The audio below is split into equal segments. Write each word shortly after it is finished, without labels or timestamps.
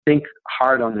think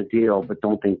hard on the deal, but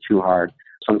don't think too hard.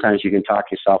 Sometimes you can talk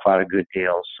yourself out of good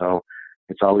deals. So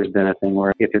it's always been a thing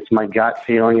where if it's my gut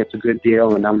feeling it's a good deal,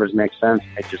 the numbers make sense,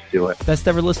 I just do it. Best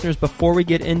ever listeners, before we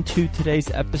get into today's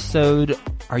episode,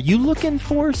 are you looking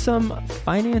for some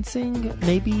financing,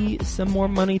 maybe some more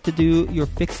money to do your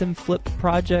fix and flip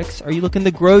projects? Are you looking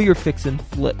to grow your fix and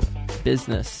flip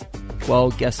business? Well,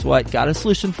 guess what? Got a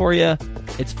solution for you.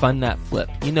 It's Fund That Flip.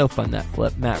 You know Fund That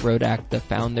Flip. Matt Rodak, the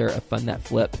founder of Fund That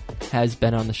Flip, has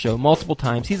been on the show multiple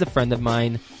times. He's a friend of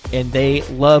mine, and they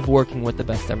love working with the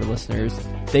best ever listeners.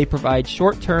 They provide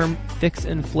short-term fix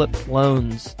and flip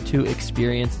loans to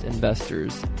experienced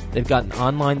investors. They've got an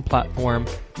online platform,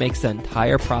 makes the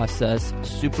entire process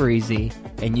super easy,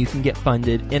 and you can get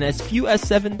funded in as few as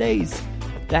 7 days.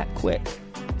 That quick.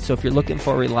 So if you're looking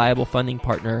for a reliable funding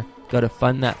partner, go to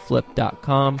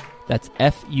fundthatflip.com. That's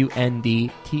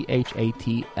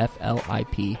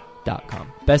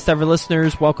fundthatflip.com. Best ever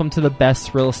listeners, welcome to the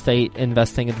best real estate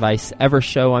investing advice ever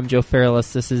show. I'm Joe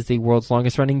Fairless. This is the world's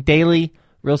longest running daily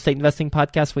real estate investing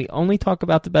podcast. We only talk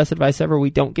about the best advice ever. We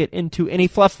don't get into any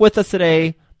fluff. With us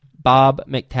today, Bob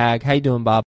McTagg. How you doing,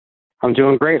 Bob? I'm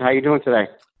doing great. How you doing today?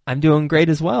 I'm doing great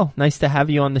as well. Nice to have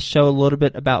you on the show. A little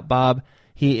bit about Bob.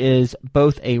 He is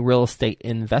both a real estate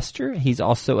investor. He's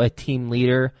also a team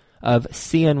leader of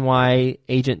CNY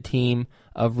agent team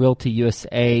of Realty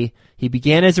USA. He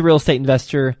began as a real estate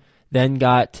investor, then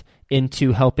got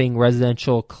into helping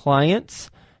residential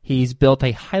clients. He's built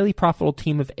a highly profitable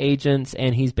team of agents,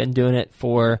 and he's been doing it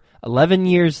for 11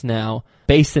 years now,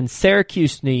 based in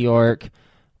Syracuse, New York.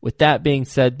 With that being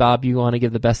said, Bob, you want to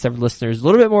give the best ever listeners a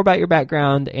little bit more about your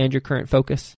background and your current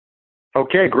focus?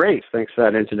 Okay, great. Thanks for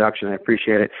that introduction. I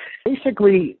appreciate it.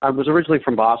 Basically, I was originally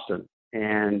from Boston,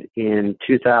 and in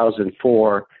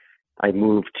 2004, I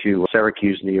moved to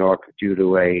Syracuse, New York, due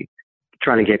to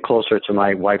trying to get closer to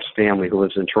my wife's family who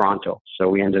lives in Toronto. So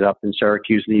we ended up in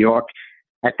Syracuse, New York.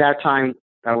 At that time,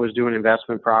 I was doing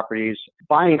investment properties,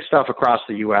 buying stuff across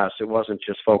the U.S. It wasn't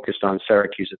just focused on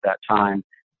Syracuse at that time.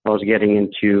 I was getting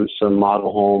into some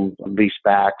model home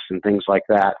leasebacks and things like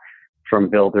that from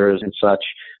builders and such.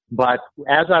 But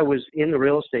as I was in the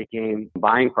real estate game,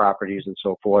 buying properties and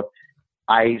so forth,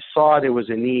 I saw there was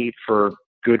a need for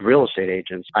good real estate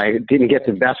agents. I didn't get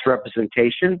the best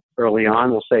representation early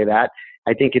on, we'll say that.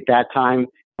 I think at that time,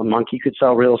 a monkey could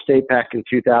sell real estate back in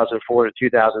 2004 to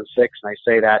 2006. And I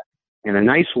say that in a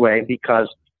nice way because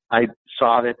I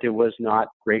saw that there was not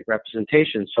great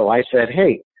representation. So I said,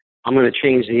 hey, I'm going to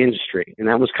change the industry. And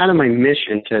that was kind of my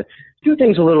mission, to do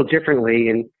things a little differently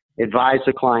and advise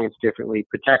the clients differently,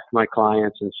 protect my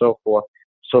clients and so forth.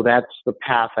 So that's the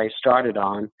path I started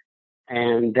on.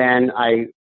 And then I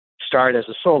started as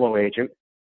a solo agent,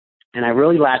 and I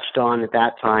really latched on at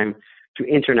that time to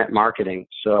internet marketing.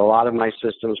 So a lot of my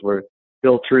systems were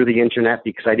built through the internet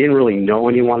because I didn't really know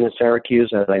anyone in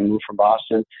Syracuse as I moved from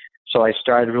Boston. So I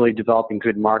started really developing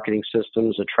good marketing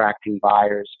systems, attracting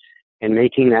buyers, and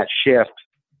making that shift.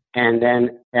 And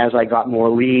then as I got more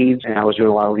leads and I was doing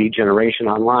a lot of lead generation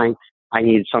online, I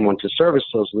needed someone to service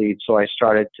those leads. So I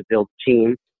started to build a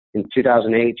team. In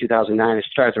 2008, 2009, I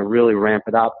started to really ramp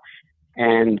it up.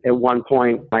 And at one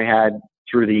point, I had,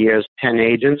 through the years, 10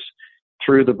 agents.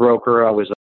 Through the broker, I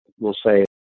was, we'll say,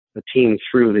 a team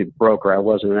through the broker. I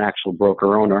wasn't an actual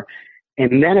broker owner.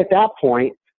 And then at that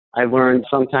point, I learned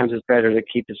sometimes it's better to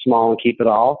keep it small and keep it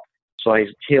all. So I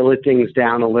tailored things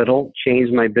down a little,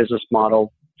 changed my business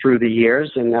model through the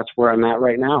years, and that's where I'm at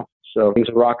right now. So things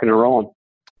are rocking and rolling.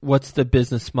 What's the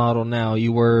business model now?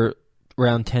 You were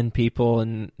around 10 people,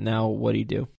 and now what do you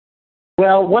do?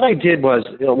 Well, what I did was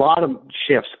a lot of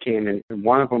shifts came in. And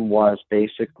one of them was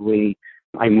basically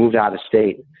I moved out of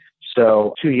state.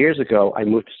 So 2 years ago, I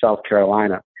moved to South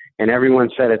Carolina. And everyone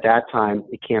said at that time,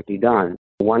 it can't be done.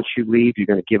 Once you leave, you're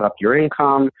going to give up your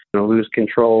income, you're going to lose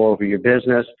control over your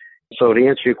business. So to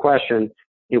answer your question,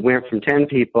 it went from 10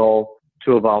 people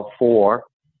to about 4.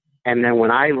 And then when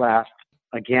I left,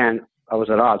 again, I was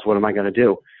at odds. What am I going to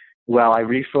do? Well, I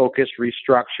refocused,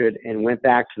 restructured, and went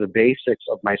back to the basics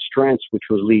of my strengths, which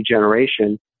was lead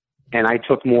generation. And I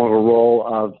took more of a role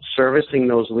of servicing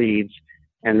those leads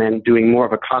and then doing more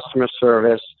of a customer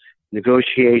service,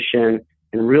 negotiation,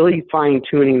 and really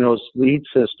fine-tuning those lead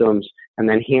systems and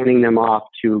then handing them off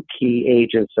to key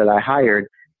agents that I hired.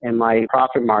 And my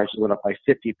profit margins went up by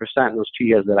 50% in those 2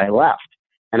 years that I left.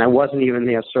 And I wasn't even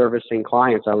there servicing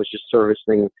clients. I was just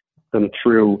servicing them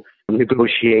through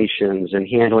negotiations and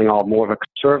handling all more of a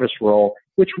service role,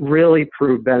 which really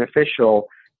proved beneficial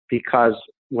because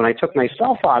when I took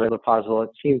myself out of the puzzle, it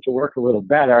seemed to work a little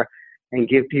better and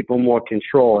give people more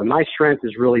control. And my strength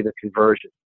is really the conversion,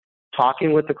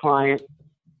 talking with the client,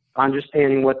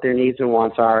 understanding what their needs and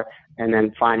wants are, and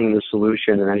then finding the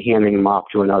solution and then handing them off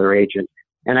to another agent.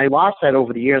 And I lost that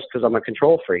over the years because I'm a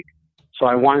control freak. So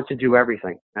I wanted to do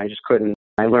everything. I just couldn't.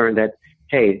 I learned that,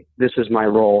 hey, this is my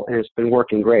role, and it's been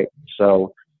working great.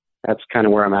 So that's kind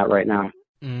of where I'm at right now.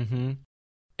 Mm-hmm.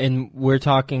 And we're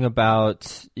talking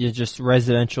about just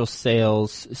residential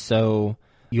sales. So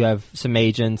you have some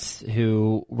agents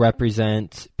who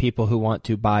represent people who want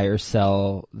to buy or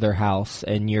sell their house,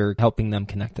 and you're helping them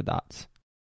connect the dots.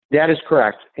 That is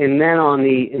correct. And then on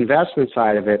the investment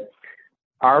side of it,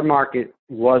 our market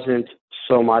wasn't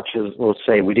so much as, let's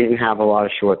say, we didn't have a lot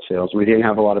of short sales. We didn't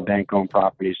have a lot of bank-owned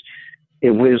properties.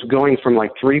 It was going from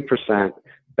like 3%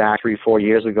 back 3-4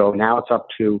 years ago. Now it's up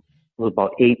to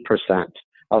about 8%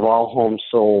 of all homes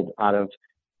sold out of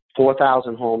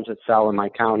 4,000 homes that sell in my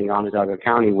county, Onondaga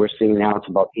County. We're seeing now it's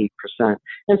about 8%.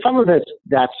 And some of it,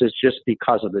 that's just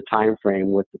because of the time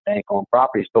frame with the bank-owned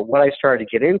properties. But what I started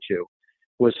to get into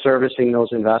was servicing those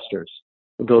investors,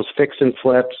 those fix and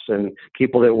flips and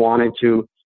people that wanted to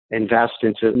invest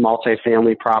into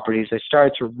multifamily properties. I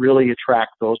started to really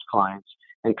attract those clients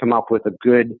and come up with a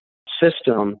good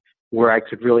system where I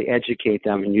could really educate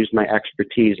them and use my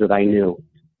expertise that I knew.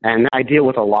 And I deal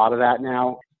with a lot of that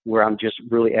now, where I'm just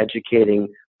really educating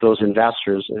those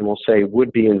investors, and we'll say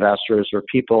would-be investors or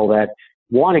people that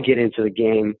want to get into the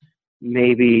game,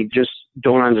 maybe just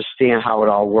don't understand how it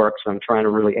all works. I'm trying to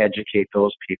really educate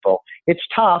those people. It's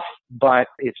tough, but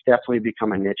it's definitely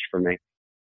become a niche for me.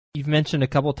 You've mentioned a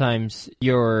couple times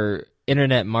your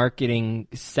internet marketing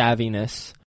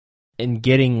savviness and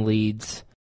getting leads.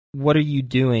 What are you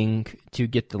doing to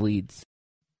get the leads?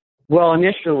 Well,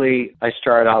 initially, I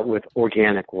started out with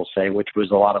organic, we'll say, which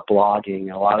was a lot of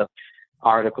blogging, a lot of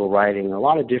article writing, a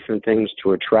lot of different things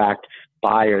to attract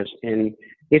buyers. And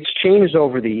it's changed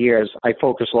over the years. I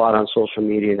focus a lot on social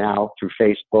media now through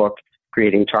Facebook,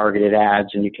 creating targeted ads,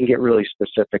 and you can get really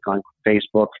specific on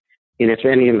Facebook. And if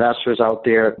any investors out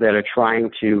there that are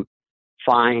trying to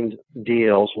find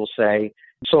deals, we'll say,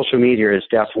 social media is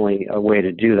definitely a way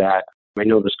to do that. I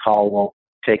know this call won't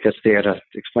take us there to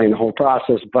explain the whole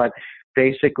process, but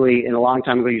basically, in a long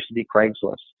time ago, it used to be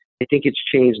Craigslist. I think it's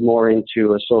changed more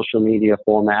into a social media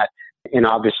format and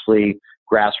obviously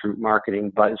grassroots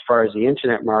marketing. But as far as the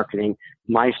internet marketing,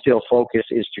 my still focus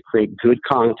is to create good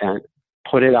content,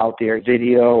 put it out there,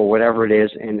 video or whatever it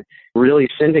is, and really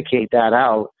syndicate that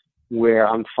out where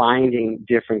I'm finding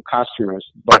different customers,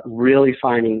 but really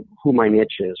finding who my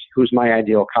niche is, who's my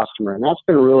ideal customer. And that's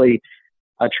been really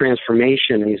a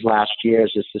transformation these last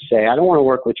years, is to say, I don't want to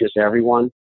work with just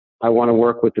everyone. I want to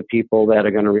work with the people that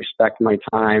are going to respect my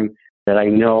time, that I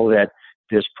know that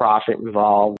there's profit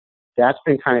involved. That's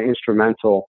been kind of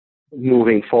instrumental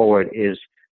moving forward, is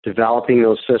developing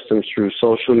those systems through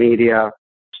social media,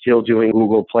 still doing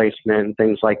Google placement and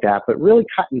things like that, but really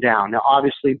cutting down. Now,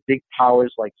 obviously, big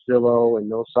powers like Zillow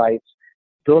and those sites,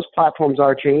 those platforms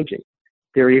are changing.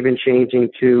 They're even changing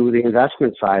to the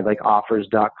investment side, like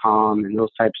offers.com and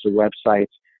those types of websites,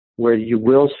 where you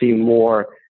will see more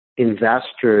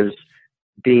investors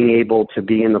being able to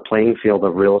be in the playing field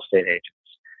of real estate agents.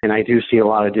 And I do see a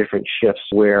lot of different shifts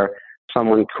where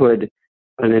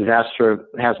an investor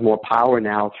has more power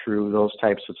now through those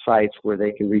types of sites where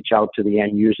they can reach out to the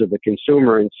end user, the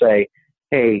consumer, and say,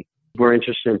 hey, we're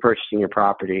interested in purchasing your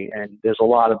property. And there's a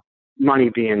lot of money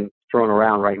being thrown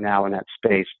around right now in that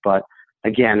space. But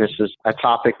again, this is a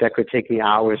topic that could take me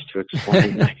hours to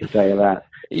explain. I can tell you that.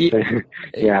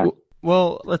 Yeah.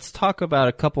 Well, let's talk about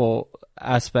a couple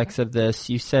aspects of this.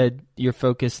 You said your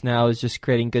focus now is just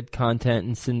creating good content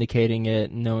and syndicating it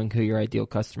and knowing who your ideal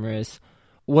customer is.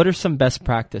 What are some best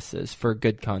practices for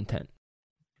good content?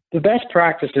 The best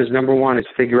practices, number one, is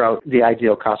figure out the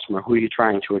ideal customer, who you're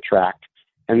trying to attract.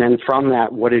 And then from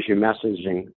that, what is your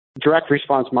messaging? Direct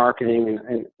response marketing,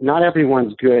 and not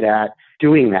everyone's good at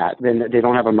doing that. Then they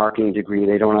don't have a marketing degree.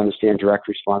 They don't understand direct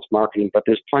response marketing. But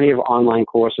there's plenty of online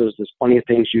courses. There's plenty of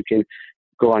things you can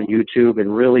go on YouTube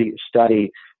and really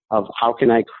study of how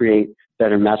can I create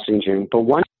better messaging. But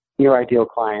once you're your ideal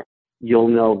client, you'll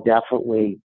know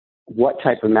definitely what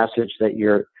type of message that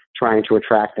you're trying to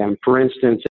attract them. For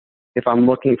instance, if I'm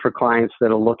looking for clients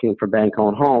that are looking for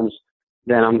bank-owned homes,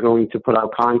 then I'm going to put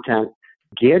out content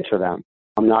geared to them.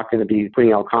 I'm not going to be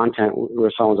putting out content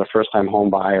where someone's a first-time home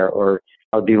buyer, or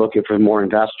I'll be looking for more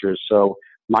investors. So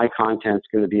my content's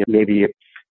going to be maybe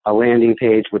a landing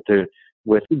page with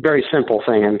very simple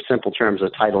thing. In simple terms, the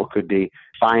title could be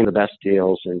find the best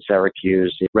deals in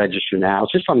Syracuse, register now.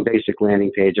 It's just some basic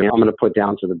landing page. I'm going to put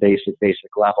down to the basic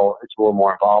level. It's a little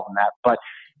more involved than that. But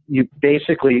you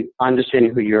basically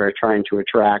understanding who you're trying to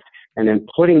attract and then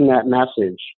putting that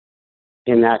message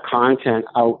in that content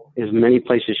out as many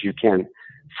places you can,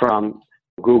 from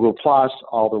Google Plus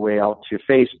all the way out to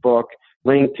Facebook,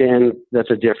 LinkedIn.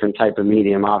 That's a different type of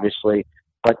medium, obviously.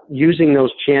 But using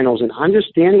those channels and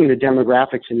understanding the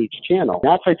demographics in each channel.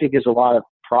 That's, I think, is a lot of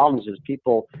problems, is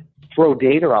people throw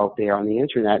data out there on the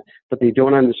internet, but they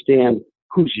don't understand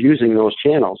who's using those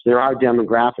channels. There are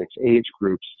demographics, age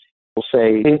groups, we'll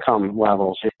say income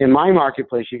levels. In my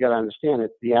marketplace, you got to understand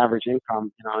that the average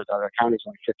income in Onondaga County is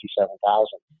only $57,000,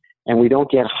 and we don't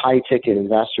get high-ticket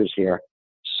investors here.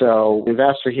 So the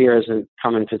investor here isn't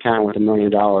coming to town with $1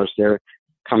 million. They're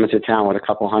coming to town with a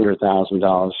couple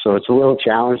 $100,000. So it's a little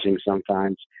challenging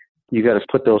sometimes. You got to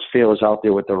put those feelers out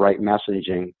there with the right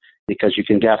messaging, because you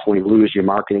can definitely lose your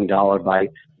marketing dollar by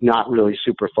not really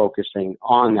super focusing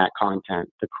on that content,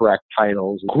 the correct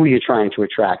titles, who you're trying to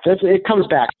attract. It comes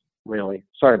back, really.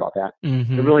 Sorry about that.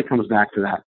 Mm-hmm. It really comes back to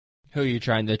that. Who are you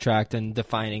trying to attract and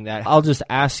defining that? I'll just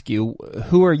ask you,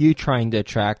 who are you trying to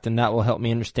attract? And that will help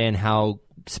me understand how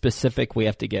specific we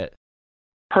have to get.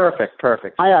 Perfect.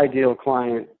 My ideal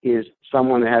client is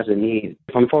someone that has a need.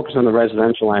 If I'm focused on the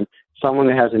residential end, someone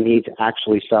that has a need to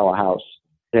actually sell a house,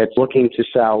 that's looking to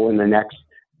sell in the next,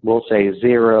 we'll say,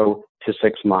 0 to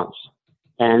 6 months.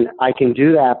 And I can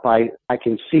do that I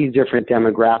can see different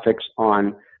demographics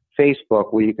on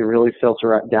Facebook, where you can really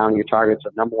filter down your targets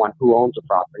of, number one, who owns a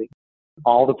property,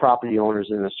 all the property owners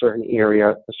in a certain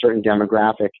area, a certain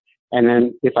demographic. And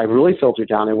then if I really filter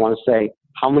down, I want to say,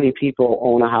 how many people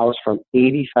own a house from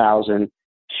 80,000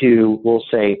 to, we'll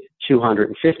say,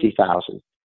 250,000?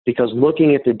 Because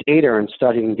looking at the data and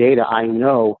studying data, I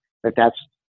know that that's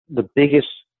the biggest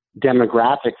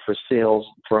demographic for sales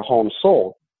for a home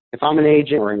sold. If I'm an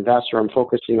agent or investor, I'm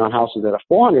focusing on houses that are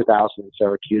 400,000 in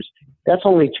Syracuse. That's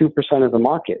only 2% of the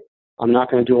market. I'm not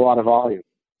going to do a lot of volume.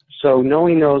 So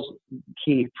knowing those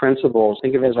key principles,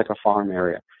 think of it as like a farm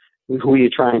area. Who are you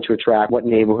trying to attract? What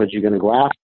neighborhoods you're going to go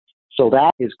after? So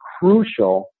that is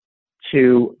crucial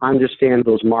to understand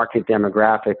those market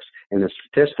demographics and the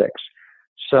statistics.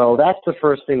 So that's the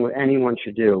first thing that anyone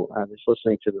should do, just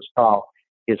listening to this call,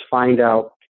 is find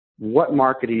out what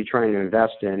market are you trying to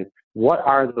invest in, what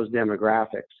are those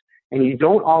demographics. And you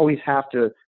don't always have to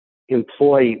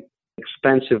employ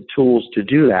expensive tools to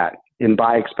do that and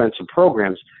buy expensive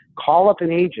programs. Call up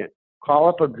an agent, call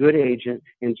up a good agent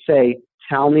and say,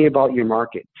 tell me about your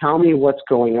market. Tell me what's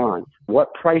going on.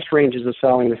 What price ranges are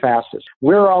selling the fastest?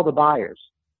 Where are all the buyers?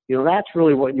 That's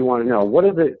really what you want to know. What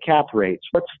are the cap rates?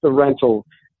 What's the rental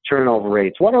turnover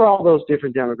rates? What are all those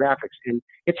different demographics? And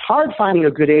it's hard finding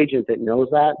a good agent that knows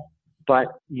that, but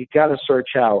you got to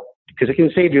search out, because it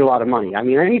can save you a lot of money. I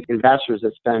mean, I need investors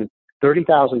that spend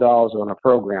 $30,000 on a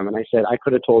program, and I said, I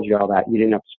could have told you all that. You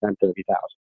didn't have to spend $30,000.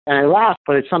 And I laugh,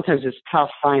 but sometimes it's tough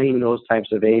finding those types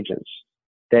of agents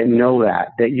that know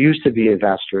that used to be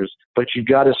investors, but you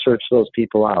got to search those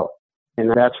people out.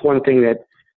 And that's one thing that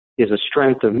is a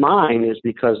strength of mine, is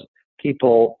because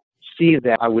people see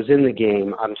that I was in the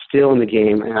game, I'm still in the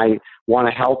game, and I want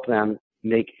to help them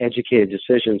make educated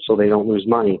decisions so they don't lose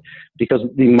money. Because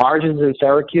the margins in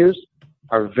Syracuse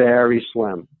are very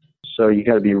slim. So you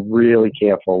got to be really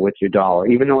careful with your dollar.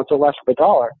 Even though it's a less of a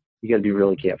dollar, you got to be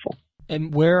really careful.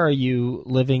 And where are you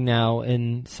living now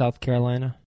in South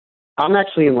Carolina? I'm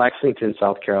actually in Lexington,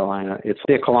 South Carolina. It's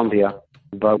near Columbia,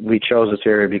 but we chose this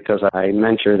area because I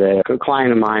mentored a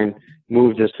client of mine,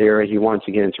 moved this area. He wanted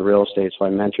to get into real estate, so I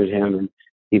mentored him, and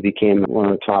he became one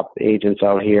of the top agents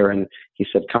out here, and he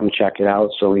said, come check it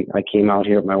out. So I came out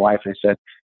here with my wife, and I said,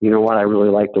 you know what, I really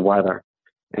like the weather.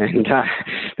 And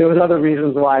there was other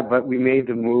reasons why, but we made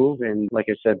the move, and like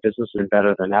I said, business has been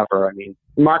better than ever. I mean,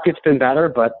 the market's been better,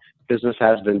 but business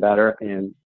has been better,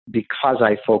 and because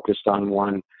I focused on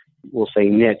one, we'll say,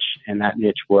 niche, and that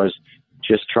niche was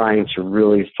just trying to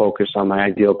really focus on my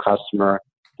ideal customer,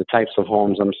 the types of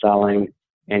homes I'm selling,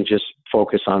 and just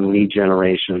focus on lead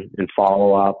generation and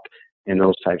follow up and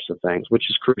those types of things, which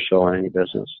is crucial in any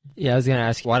business. Yeah, I was going to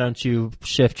ask, why don't you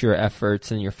shift your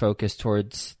efforts and your focus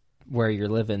towards where you're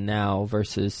living now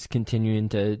versus continuing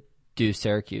to do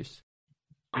Syracuse?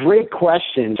 Great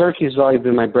question. Syracuse has always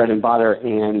been my bread and butter,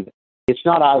 and it's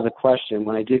not out of the question.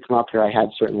 When I did come up here, I had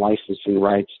certain licensing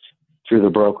rights through the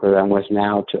broker that I'm with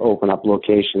now to open up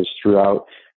locations throughout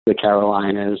the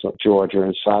Carolinas, Georgia,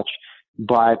 and such.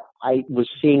 But I was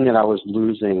seeing that I was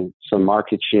losing some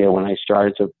market share when I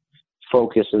started to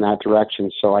focus in that direction.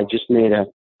 So I just made a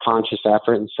conscious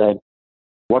effort and said,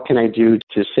 what can I do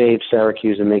to save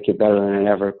Syracuse and make it better than it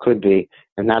ever could be?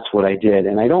 And that's what I did.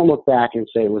 And I don't look back and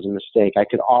say it was a mistake. I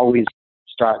could always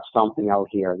start something out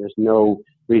here. There's no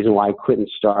reason why I couldn't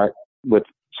start with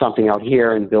something out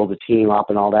here and build a team up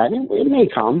and all that. And it may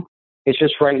come, It's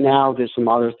just right now there's some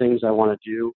other things I want to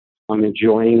do. I'm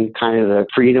enjoying kind of the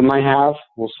freedom I have,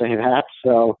 we'll say that.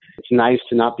 So it's nice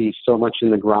to not be so much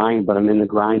in the grind, but I'm in the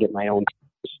grind at my own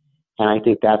pace. And I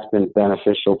think that's been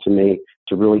beneficial to me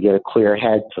to really get a clear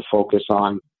head to focus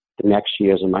on the next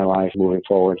years of my life moving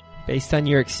forward. Based on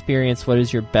your experience, what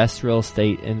is your best real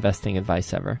estate investing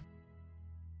advice ever?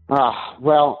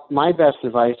 Well, my best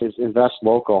advice is invest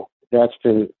local. That's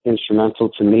been instrumental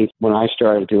to me when I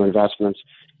started doing investments.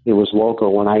 It was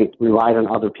local. When I relied on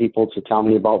other people to tell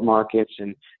me about markets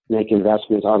and make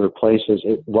investments other places,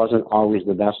 it wasn't always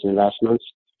the best investments.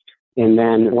 And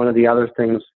then one of the other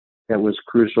things that was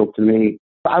crucial to me,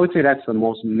 I would say that's the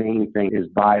most main thing, is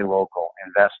buy local,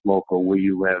 invest local where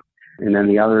you live. And then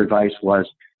the other advice was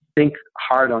think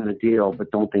hard on the deal, but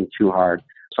don't think too hard.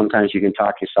 Sometimes you can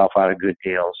talk yourself out of good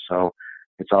deals. So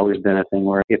it's always been a thing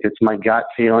where if it's my gut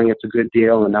feeling it's a good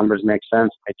deal, the numbers make sense,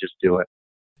 I just do it.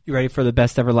 You ready for the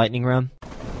best ever lightning round?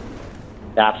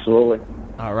 Absolutely.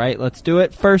 All right, let's do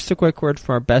it. First, a quick word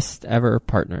from our best ever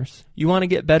partners. You want to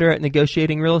get better at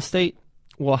negotiating real estate?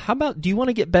 Well, how about, do you want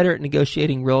to get better at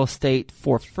negotiating real estate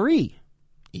for free?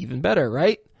 Even better,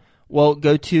 right? Well,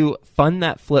 go to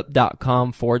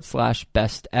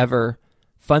fundthatflip.com/best ever.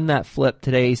 Fund That Flip,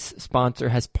 today's sponsor,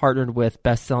 has partnered with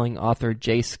best-selling author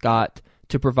Jay Scott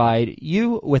to provide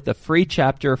you with a free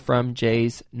chapter from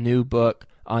Jay's new book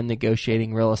on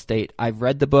negotiating real estate. I've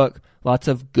read the book, lots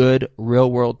of good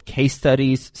real-world case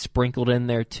studies sprinkled in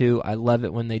there too. I love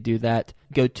it when they do that.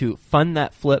 Go to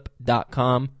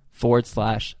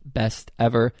fundthatflip.com/best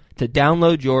ever to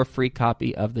download your free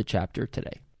copy of the chapter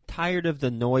today. Tired of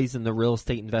the noise in the real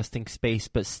estate investing space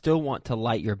but still want to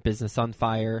light your business on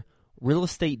fire? Real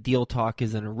Estate Deal Talk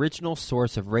is an original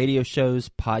source of radio shows,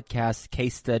 podcasts,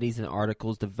 case studies, and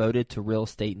articles devoted to real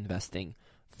estate investing.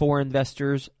 For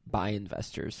investors, by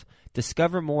investors.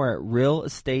 Discover more at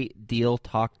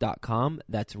realestatedealtalk.com.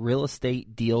 That's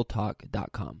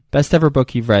realestatedealtalk.com. Best ever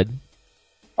book you've read?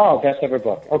 Oh, best ever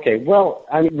book. Okay, well,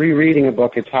 I'm rereading a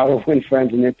book. It's How to Win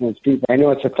Friends and Influence People. I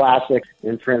know it's a classic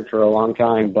in print for a long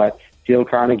time, but Dale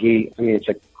Carnegie, I mean, it's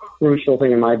a crucial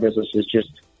thing in my business, is just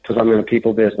because I'm in a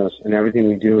people business and everything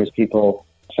we do is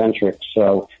people-centric.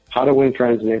 So How to Win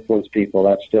Friends and Influence People,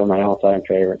 that's still my all-time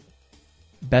favorite.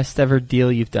 Best ever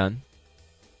deal you've done?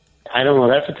 I don't know.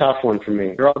 That's a tough one for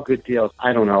me. They're all good deals.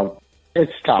 I don't know.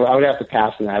 It's tough. I would have to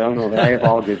pass on that. I don't know. I have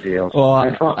all good deals.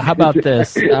 Well, how about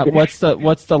this? What's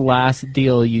the last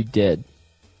deal you did?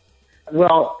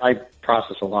 Well, I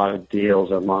process a lot of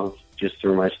deals a month just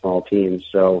through my small team.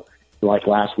 So like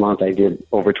last month, I did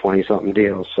over 20-something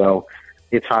deals. So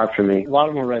it's hard for me. A lot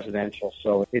of them are residential,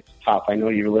 so it's tough. I know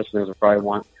your listeners will probably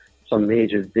want some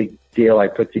major big deal I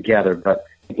put together, but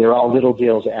they're all little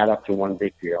deals that add up to one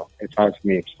big deal. It's hard for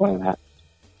me to explain that.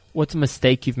 What's a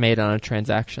mistake you've made on a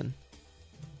transaction?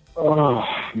 Oh,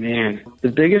 man. The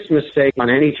biggest mistake on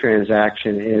any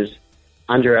transaction is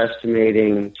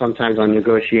underestimating, sometimes on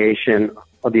negotiation,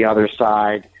 of the other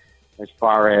side, as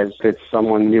far as if it's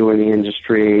someone new in the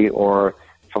industry or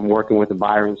from working with a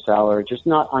buyer and seller, just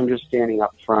not understanding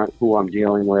up front who I'm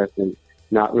dealing with and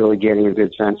not really getting a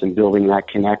good sense and building that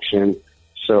connection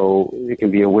so it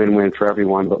can be a win-win for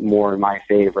everyone, but more in my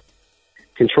favor.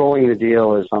 Controlling the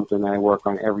deal is something that I work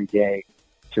on every day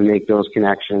to make those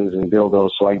connections and build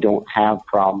those so I don't have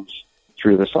problems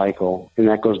through the cycle. And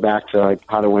that goes back to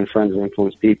How to Win Friends and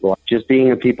Influence People. Just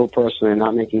being a people person and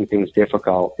not making things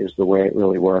difficult is the way it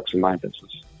really works in my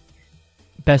business.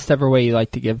 Best ever way you like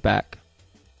to give back?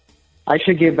 I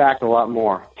should give back a lot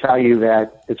more. Tell you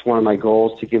that it's one of my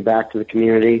goals to give back to the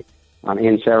community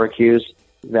in Syracuse.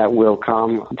 That will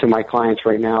come to my clients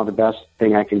right now. The best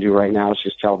thing I can do right now is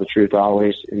just tell the truth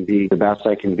always and be the best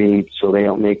I can be so they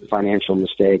don't make financial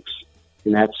mistakes.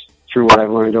 And that's through what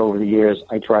I've learned over the years.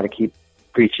 I try to keep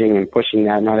preaching and pushing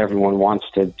that. Not everyone wants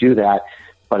to do that.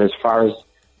 But as far as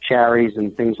charities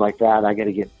and things like that, I got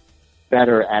to get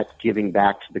better at giving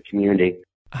back to the community.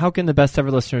 How can the best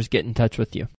ever listeners get in touch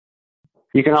with you?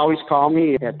 You can always call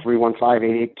me at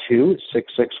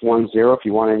 315-882-6610 if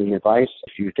you want any advice.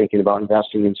 If you're thinking about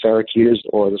investing in Syracuse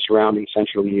or the surrounding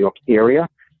central New York area,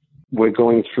 we're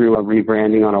going through a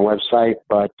rebranding on our website,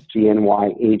 but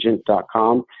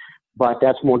cnyagent.com. But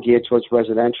that's more geared towards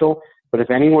residential. But if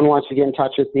anyone wants to get in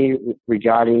touch with me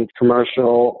regarding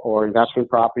commercial or investment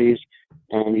properties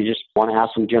and you just want to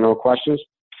ask some general questions,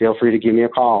 feel free to give me a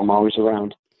call. I'm always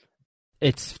around.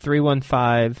 It's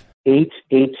 315-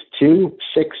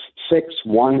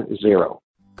 882-6610.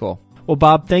 Cool. Well,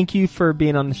 Bob, thank you for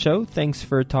being on the show. Thanks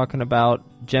for talking about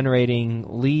generating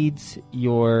leads,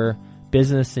 your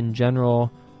business in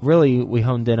general. Really, we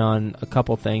honed in on a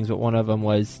couple things, but one of them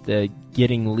was the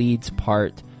getting leads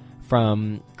part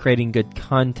from creating good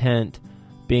content,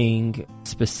 being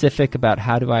specific about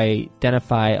how to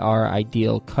identify our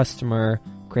ideal customer,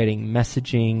 creating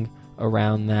messaging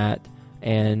around that,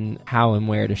 and how and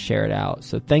where to share it out.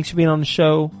 So thanks for being on the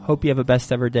show. Hope you have a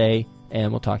best ever day, and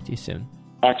we'll talk to you soon.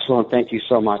 Excellent. Thank you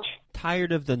so much.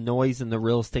 Tired of the noise in the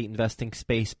real estate investing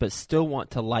space, but still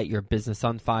want to light your business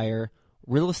on fire?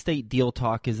 Real Estate Deal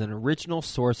Talk is an original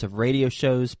source of radio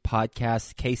shows,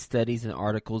 podcasts, case studies, and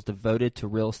articles devoted to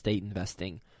real estate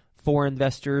investing. For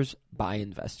investors, by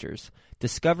investors.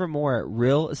 Discover more at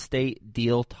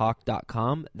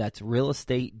realestatedealtalk.com. That's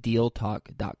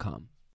realestatedealtalk.com.